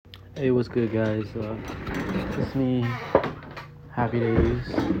Hey, what's good, guys? It's me, Happy Days.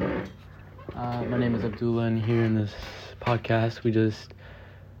 My name is Abdullah, and here in this podcast,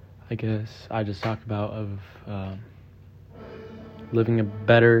 I just talk about living a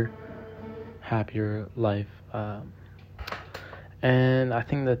better, happier life. And I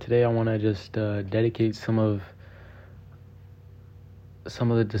think that today I want to just dedicate some of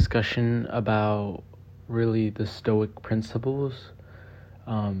the discussion about really the Stoic principles.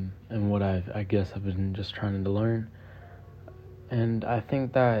 And what I've been just trying to learn. And I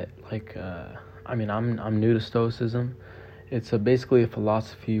think that, I'm new to Stoicism. It's basically a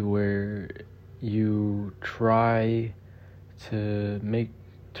philosophy where you try to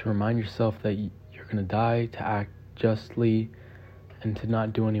remind yourself that you're going to die, to act justly, and to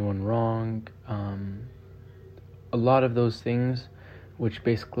not do anyone wrong. A lot of those things, which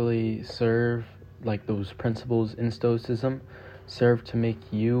basically serve, like those principles in Stoicism, serve to make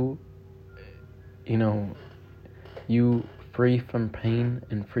you free from pain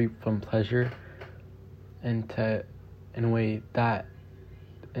and free from pleasure, and to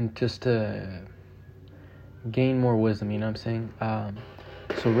gain more wisdom, you know what I'm saying?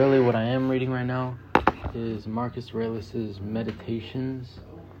 So really what I am reading right now is Marcus Aurelius's Meditations,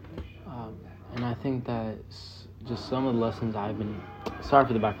 and I think that just some of the lessons sorry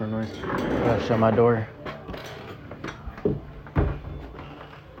for the background noise, I gotta shut my door.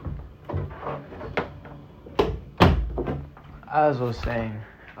 As I was saying,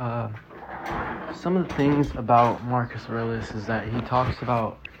 some of the things about Marcus Aurelius is that he talks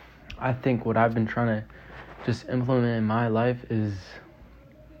about, I think what I've been trying to just implement in my life is,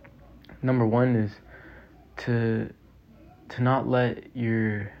 number one is to not let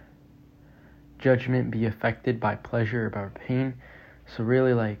your judgment be affected by pleasure or by pain. So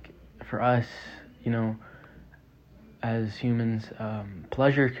really, like, for us, as humans,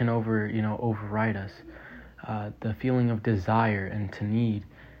 pleasure can override us. The feeling of desire and to need,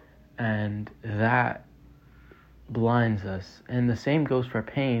 and that blinds us. And the same goes for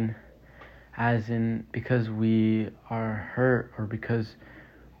pain, as in, because we are hurt or because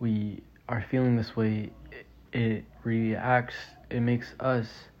we are feeling this way, it makes us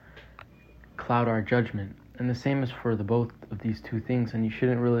cloud our judgment. And the same is for the both of these two things. And you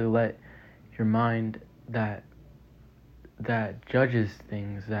shouldn't really let your mind that judges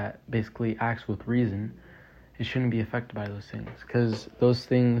things, that basically acts with reason, it shouldn't be affected by those things, because those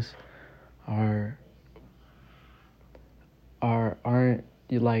things aren't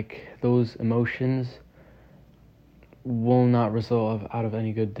like, those emotions will not result out of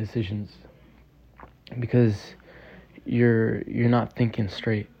any good decisions, because you're not thinking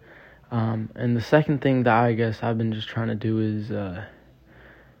straight. And the second thing that I guess I've been just trying to do is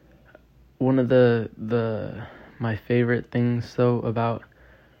one of my favorite things though about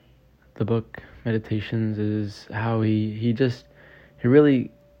the book Meditations is how he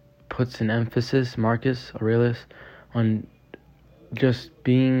really puts an emphasis, Marcus Aurelius, on just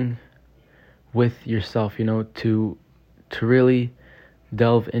being with yourself, to really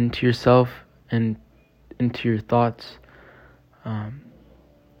delve into yourself and into your thoughts,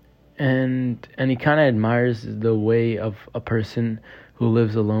 and he kind of admires the way of a person who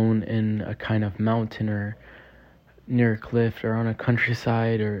lives alone in a kind of mountain or near a cliff or on a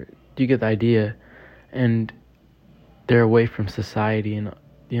countryside, or you get the idea, and they're away from society, and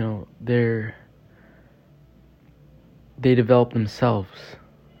they develop themselves.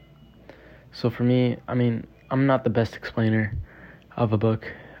 So for me, I'm not the best explainer of a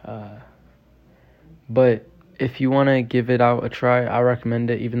book, but if you want to give it out a try, I recommend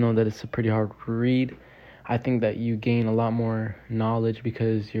it, even though that it's a pretty hard read. I think that you gain a lot more knowledge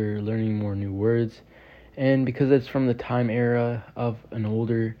because you're learning more new words, and because it's from the time era of an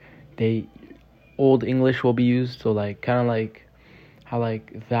older date, Old English will be used, so like kind of like how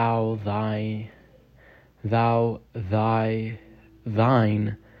like thou, thy,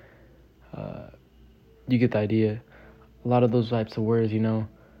 thine, you get the idea. A lot of those types of words,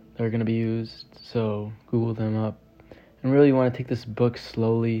 they're going to be used, so Google them up. And really, you want to take this book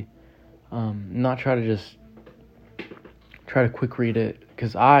slowly, not try to quick read it,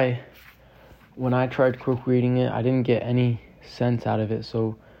 because when I tried quick reading it, I didn't get any sense out of it.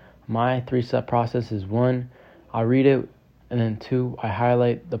 So my 3-step process is: 1, I read it, and then 2, I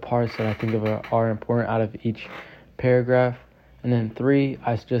highlight the parts that I think are important out of each paragraph, and then 3,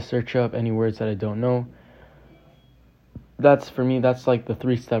 I just search up any words that I don't know. That's like the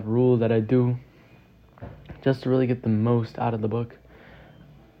 3-step rule that I do, just to really get the most out of the book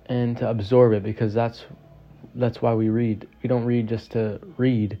and to absorb it, because that's why we read. We don't read just to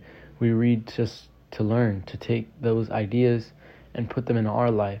read. We read just to learn, to take those ideas and put them in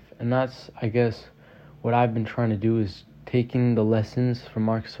our life. And that's, I guess, what I've been trying to do, is taking the lessons from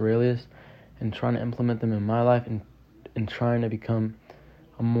Marcus Aurelius and trying to implement them in my life, and trying to become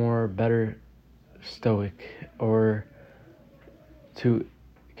a more better Stoic, or to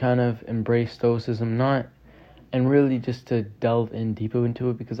kind of embrace Stoicism, not, and really just to delve in deeper into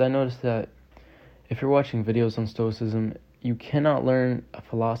it, because I noticed that if you're watching videos on Stoicism, you cannot learn a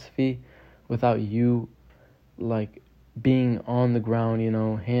philosophy without you, like, being on the ground,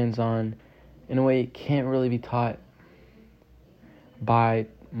 hands-on. In a way, it can't really be taught by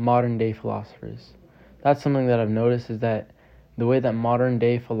modern-day philosophers. That's something that I've noticed, is that the way that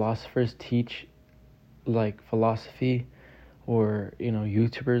modern-day philosophers teach, like, philosophy, or,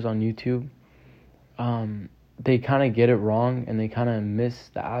 YouTubers on YouTube, they kind of get it wrong, and they kind of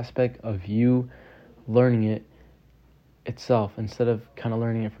miss the aspect of you learning it itself instead of kind of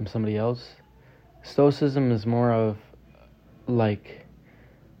learning it from somebody else. Stoicism is more of, like,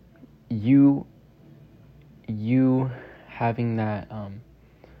 you having that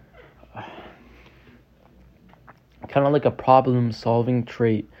kind of like a problem-solving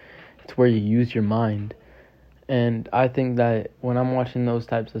trait. It's where you use your mind. And I think that when I'm watching those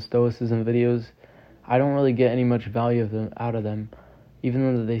types of Stoicism videos, I don't really get any much value out of them,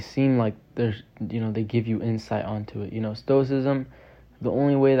 even though they seem like they give you insight onto it. Stoicism, the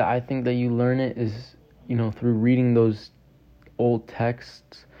only way that I think that you learn it is, through reading those old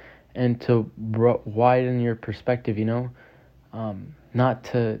texts, and to widen your perspective, not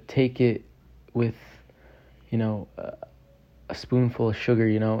to take it with, a spoonful of sugar,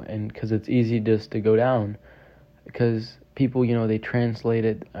 and because it's easy just to go down, because people, they translate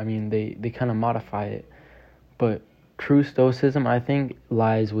it, they kind of modify it. But true Stoicism, I think,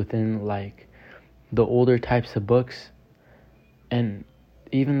 lies within, like, the older types of books, and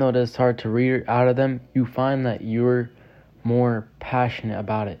even though it's hard to read out of them, you find that you're more passionate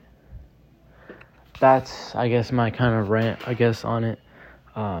about it. That's, I guess, my kind of rant, on it.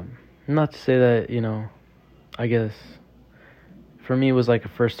 Not to say that, I guess, for me, it was like a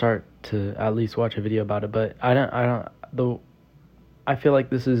first start to at least watch a video about it, but I feel like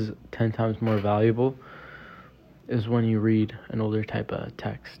this is 10 times more valuable is when you read an older type of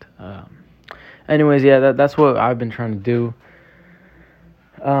text. Anyways, yeah, that's what I've been trying to do.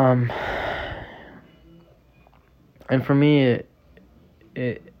 And for me,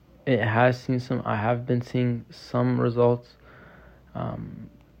 it has seen I have been seeing some results,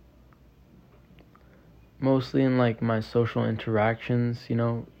 mostly in, like, my social interactions,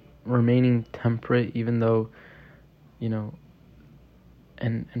 remaining temperate, even though, and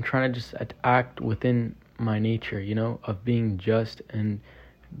trying to just act within my nature, of being just and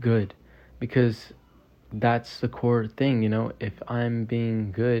good, because that's the core thing, if I'm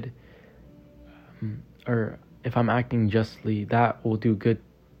being good, or if I'm acting justly, that will do good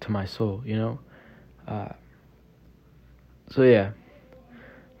to my soul, so yeah,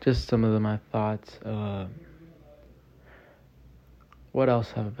 just some of my thoughts. What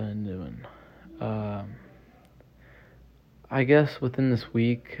else have I been doing? I guess within this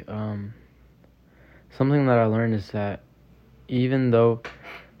week, something that I learned is that even though,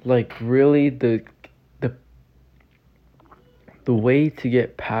 like, really the way to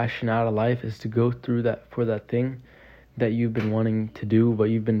get passion out of life is to go through that thing that you've been wanting to do, but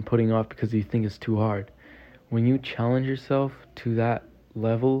you've been putting off because you think it's too hard. When you challenge yourself to that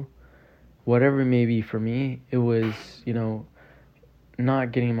level, whatever it may be, for me, it was,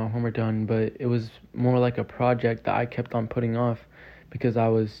 not getting my homework done, but it was more like a project that I kept on putting off because I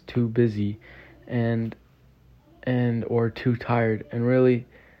was too busy or too tired. And really,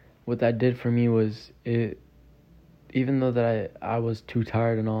 what that did for me was, even though that I was too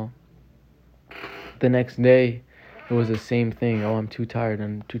tired and all, the next day it was the same thing. Oh, I'm too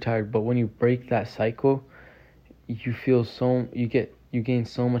tired. But when you break that cycle, you gain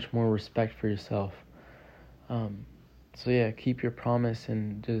so much more respect for yourself. So yeah, keep your promise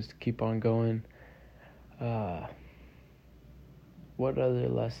and just keep on going. What other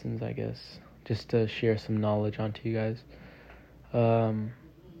lessons, I guess, just to share some knowledge onto you guys.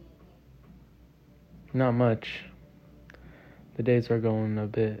 Not much. The days are going a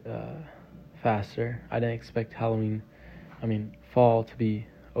bit faster. I didn't expect fall to be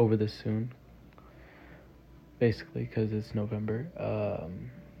over this soon. Basically, because it's November.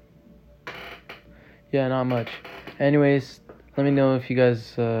 Yeah, not much. Anyways, let me know if you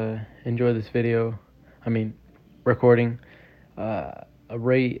guys enjoy this video. Recording. A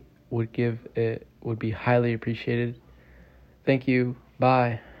rate would be highly appreciated. Thank you.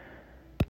 Bye.